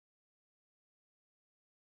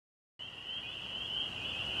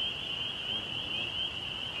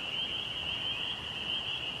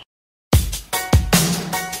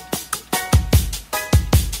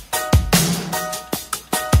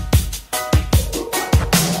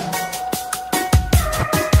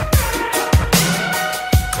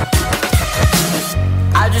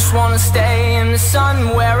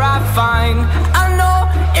sun where I find. I know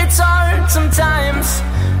it's hard sometimes.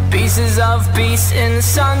 Pieces of peace in the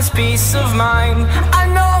sun's peace of mind. I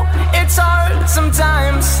know it's hard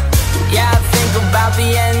sometimes. Yeah, I think about the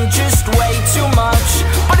end just way too much,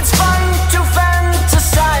 but it's fun to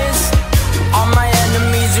fantasize on my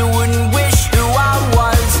enemies who wouldn't wish who I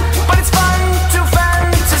was. But it's fun to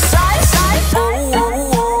fantasize. Oh,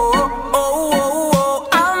 oh, oh, oh, oh, oh,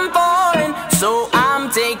 I'm falling, so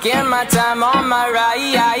I'm taking my time on my ride.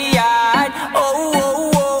 Oh,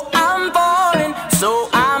 oh, oh, I'm falling, so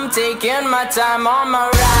I'm taking my time on my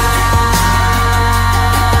ride.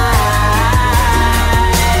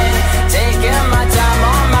 Taking my time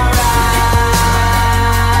on my ride.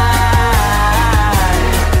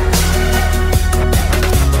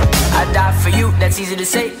 I die for you, that's easy to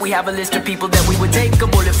say. We have a list of people that we would take. A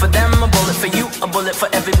bullet for them, a bullet for you, a bullet for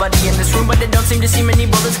everybody in this room. But they don't seem to see many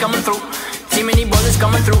bullets coming through. See many bullets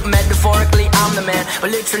coming through. Metaphorically, I'm the man,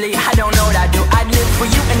 but literally, I don't know what I do. I'd live for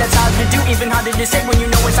you, and that's hard to do. Even harder to say when you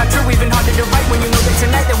know it's not true. Even harder to write when you know that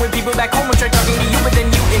tonight there were people back home who tried talking to you, but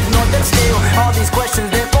then you ignore them still. All these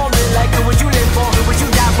questions, they're falling like, who would you live for? Who would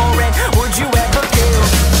you die for? And would you ever kill?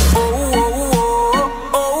 Oh, oh,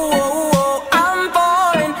 oh, oh, oh, oh, I'm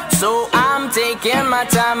falling, so I'm taking my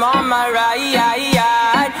time on my ride.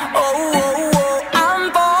 Oh, oh, oh,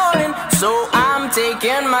 I'm falling, so I'm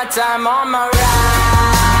taking my time on my ride.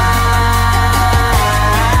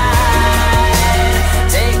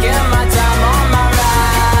 Taking my time on my ride.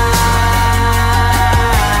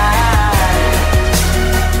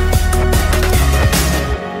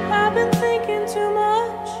 I've been thinking too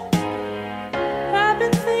much. I've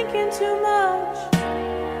been thinking too much.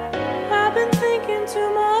 I've been thinking too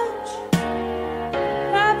much.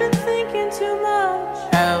 I've been thinking too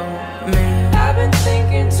much. Help me. I've been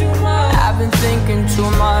thinking too much. I've been thinking too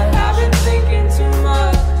much. I've been thinking too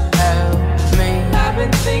much. Help me. I've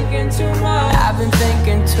been thinking too much. I've been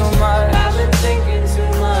thinking too much. I've been thinking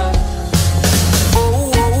too much.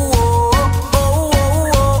 Oh, oh, oh, oh,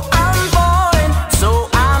 oh, oh, I'm falling, so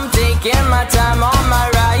I'm taking my time on my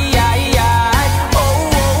ride. Oh,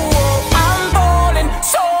 oh, oh, I'm falling,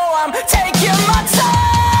 so I'm taking my time.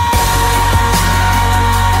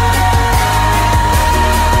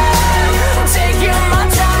 Taking my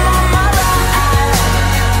time on my ride.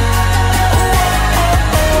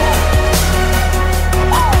 Oh,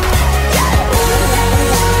 oh, oh, yeah. Oh,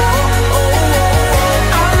 oh, oh,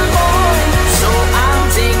 I'm falling, so I'm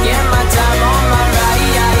taking my time on my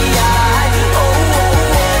ride. Oh, oh,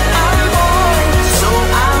 oh, I'm falling, so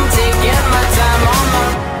I'm taking my time on my.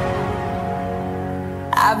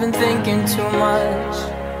 I've been thinking too much.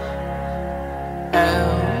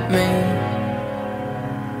 Help me.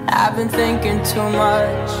 I've been thinking too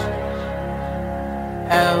much.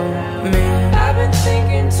 Help me. I've been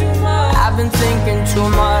thinking too much. I've been thinking too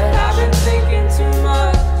much. I've been thinking too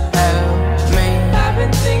much. Help me. I've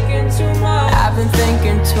been thinking too much. I've been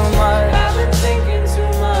thinking too much.